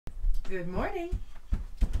Good morning.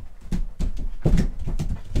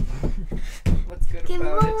 What's good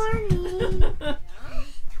about it?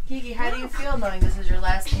 Kiki, how do you feel knowing this is your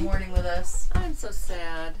last morning with us? I'm so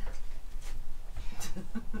sad.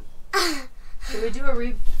 Can we do a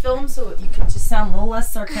re-film so you can just sound a little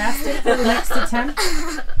less sarcastic for the next attempt?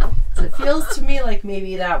 So it feels to me like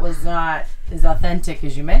maybe that was not as authentic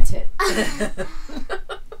as you meant it.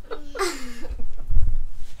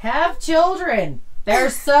 Have children.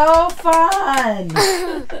 They're so fun.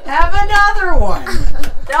 Have another one.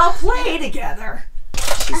 They'll play together.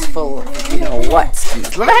 She's full of you know what.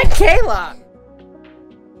 What about Kayla?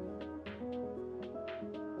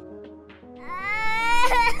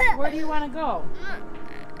 Where do you want to go?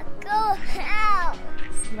 Go out.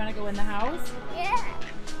 You want to go in the house? Yeah.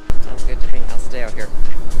 Sounds good to me. I'll stay out here.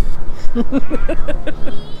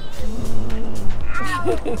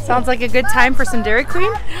 Sounds like a good time for some Dairy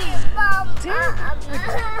Queen.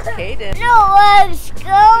 Kaden. No, let's go,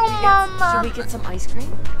 Mama. Should we get some ice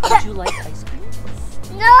cream? Would you like ice cream?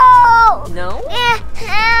 No. No?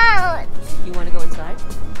 Out. You want to go inside?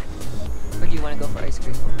 Or do you want to go for ice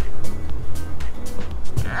cream?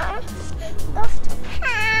 Out.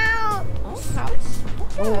 Oh, house.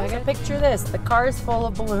 Oh, I gotta picture this. The car is full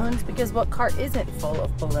of balloons because what car isn't full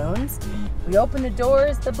of balloons? We open the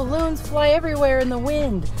doors, the balloons fly everywhere in the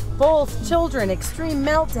wind. Both children, extreme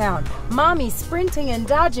meltdown. Mommy sprinting and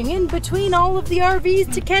dodging in between all of the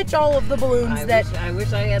RVs to catch all of the balloons I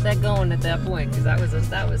wish I had that going at that point because that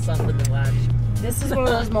was something to watch. This is one of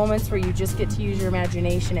those moments where you just get to use your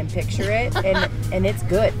imagination and picture it, and it's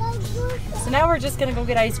good. So now we're just gonna go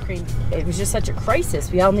get ice cream. It was just such a crisis.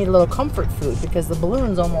 We all need a little comfort food because the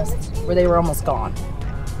balloons were almost gone.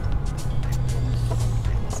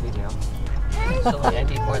 Yes, we do. Actually, I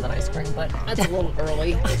need more than ice cream, but that's a little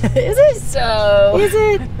early. Is it? So. Is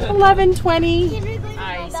it 11:20?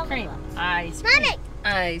 Ice cream. Ice Mommy. cream.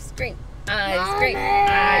 Ice cream. Ice cream.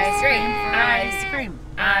 Ice cream. Ice cream.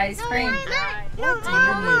 Ice cream. No, the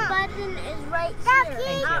button is right here.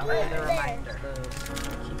 Thank you for the reminder.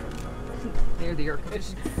 Near the air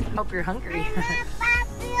conditioner. Hope you're hungry.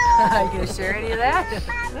 Are you gonna share any of that?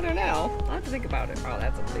 I don't know. I'll have to think about it. Oh,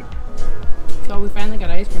 that's a big. So we finally got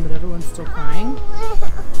ice cream, but everyone's still crying.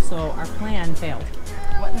 So our plan failed.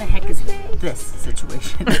 What in the heck is this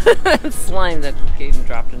situation? Slime that Kaden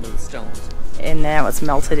dropped into the stones. And now it's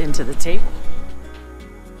melted into the table.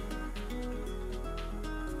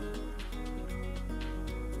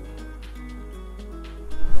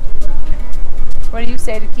 What do you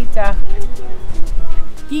say to Kita?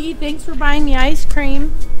 Gigi, thanks for buying me ice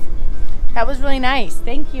cream. That was really nice.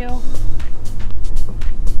 Thank you.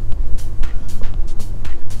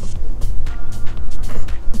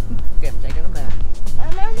 Okay, I'm taking them back.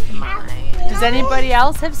 Does anybody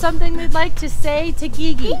else have something they'd like to say to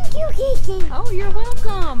Gigi? Thank you, Kiki. Oh, you're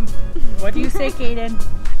welcome. What do you say, Kaden?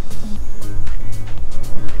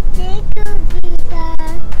 Thank you, Kita.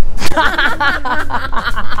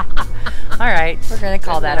 All right, we're gonna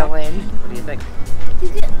call that a win. What do you think?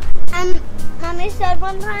 Mommy said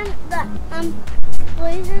one time that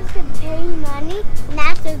Blazers could pay you money, and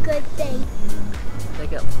that's a good thing. They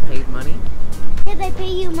get paid money. Yeah, they pay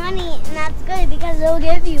you money, and that's good because they'll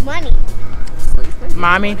give you money. Please pay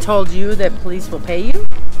Mommy money. told you that police will pay you?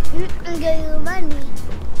 And give you money.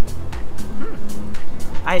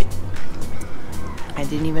 I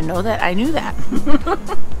didn't even know that. I knew that.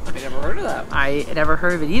 I never heard of that. I had never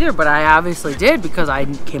heard of it either, but I obviously did because I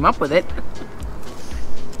came up with it.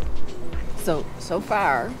 So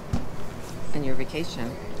far, in your vacation,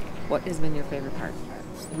 what has been your favorite part?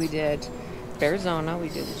 We did Arizona, we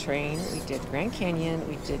did the train, we did Grand Canyon,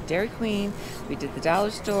 we did Dairy Queen, we did the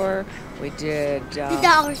dollar store, we did... The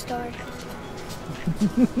dollar store.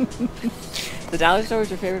 The dollar store was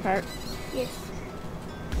your favorite part? Yes.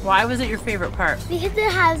 Why was it your favorite part? Because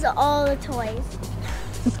it has all the toys.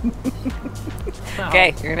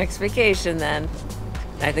 Okay, your next vacation then.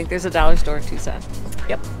 I think there's a dollar store in Tucson.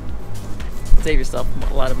 Yep. Save yourself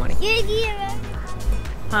a lot of money.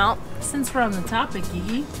 Well, since we're on the topic,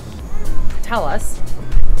 Gigi, tell us,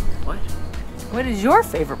 what is your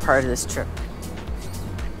favorite part of this trip?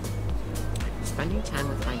 Spending time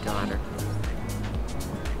with my daughter.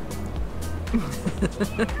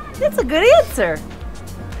 That's a good answer.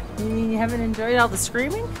 You mean you haven't enjoyed all the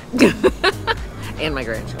screaming? And my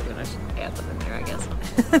grandchildren. I should add them in there, I guess.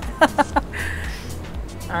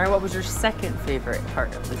 All right, what was your second favorite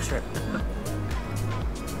part of the trip?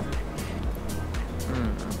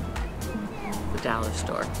 The dollar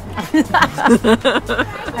store.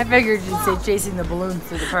 I figured you'd say chasing the balloon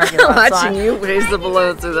through the parking lot. Watching you raise the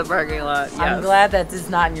balloons through the parking lot. Yes. I'm glad that is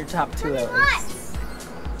not in your top two at least.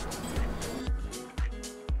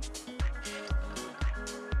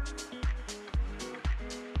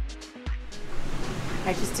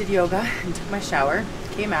 I just did yoga and took my shower,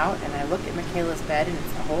 came out, and I look at Michaela's bed, and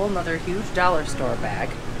it's a whole nother huge dollar store bag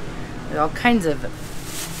with all kinds of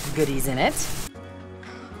goodies in it.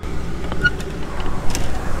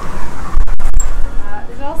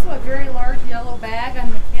 There's also a very large yellow bag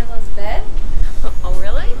on Michaela's bed. Oh,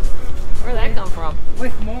 really? Where'd that come from?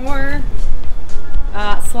 With more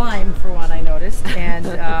slime, for one, I noticed, and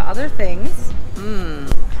other things.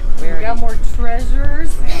 We got more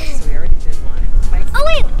treasures. Yeah, so we already did one. Oh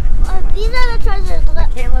wait, these are the treasures.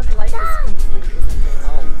 Michaela's life is complete, isn't it?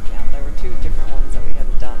 Oh, yeah, there were 2 different ones that we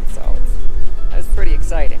had done, so that was pretty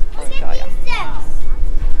exciting, let me tell you.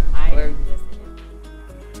 We're-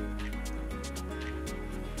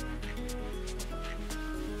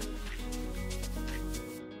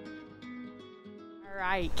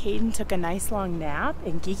 Alright, Caden took a nice long nap,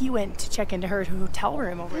 and Kiki went to check into her hotel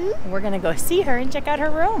room over there. And we're gonna go see her and check out her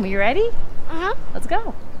room. You ready? Uh-huh. Let's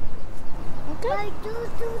go. I do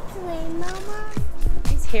train, Mama.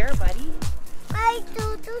 Nice hair, buddy. I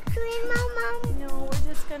do train, Mama. No,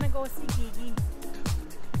 we're just gonna go see Kiki.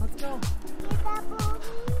 Let's go. Get that ball.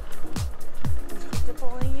 Is Kiki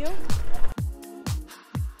pulling you?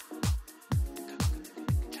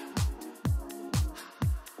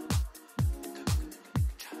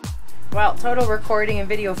 Well, total recording and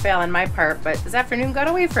video fail on my part, but this afternoon got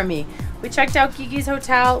away from me. We checked out Kiki's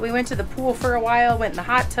hotel, we went to the pool for a while, went in the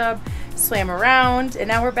hot tub, swam around, and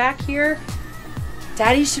now we're back here.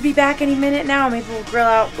 Daddy should be back any minute now. Maybe we'll grill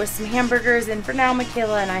out with some hamburgers, and for now,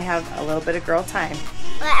 Michaela and I have a little bit of girl time.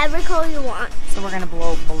 Whatever color you want. So we're gonna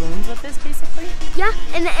blow balloons with this, basically? Yeah,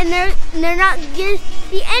 and they're not gonna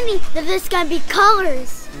be any. They're just gonna be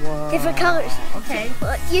colors. Whoa. Different colors. Okay.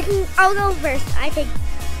 Well, I'll go first. I pick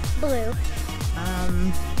blue.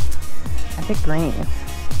 I picked green.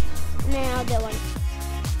 And then I'll get one.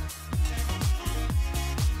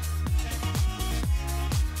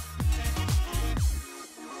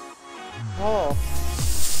 Oh.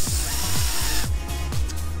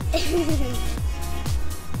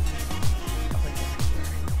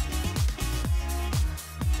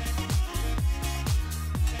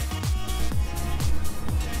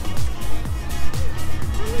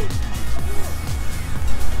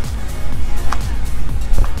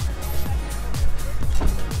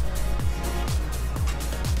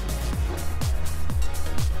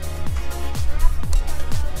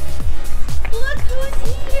 Look who's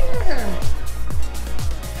here!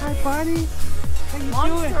 Hi, buddy. How you Long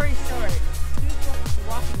doing? story short, Who's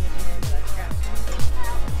walking in here into that crap?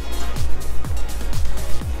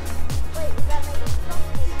 Wait, is that like a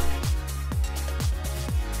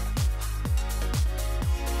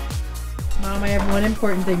Mom, I have one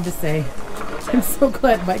important thing to say. I'm so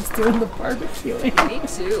glad Mike's doing the barbecuing. me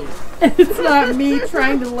too. It's not me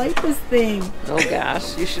trying to light this thing. Oh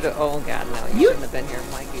gosh, you should have, oh god, no, you shouldn't have been here,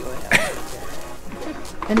 Mike, you would have.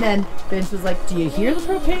 And then Vince was like, do you hear the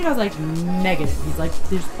propane? I was like, negative. He's like,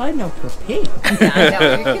 there's probably no propane. Yeah, I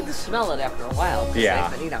know, you can smell it after a while. 'Cause Yeah.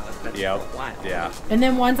 they've been, you know, it's been Yep. for a while. Yeah. And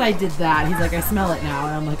then once I did that, he's like, I smell it now.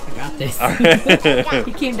 And I'm like, I got this.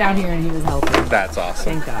 He came down here and he was helping. That's awesome.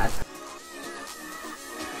 Thank God.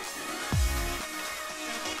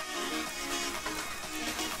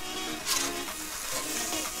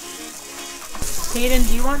 Hayden,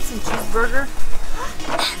 do you want some cheeseburger?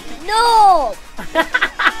 No!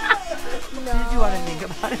 Did you want to think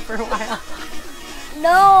about it for a while?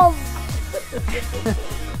 No!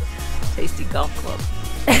 Tasty Golf Club.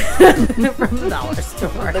 From the dollar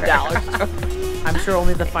store. The dollar store. I'm sure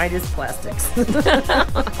only the finest plastics.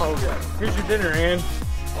 Oh, good. Here's your dinner, Ann.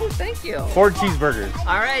 Oh, thank you. 4 cheeseburgers.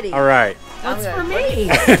 Alrighty. All right. What's I'm for good. me?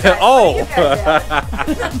 Oh.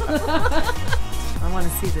 I want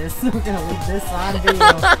to see this. We're going to leave this on video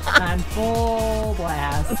on full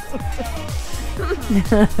blast.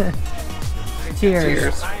 Cheers.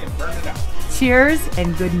 Cheers. Cheers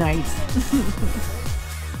and good night.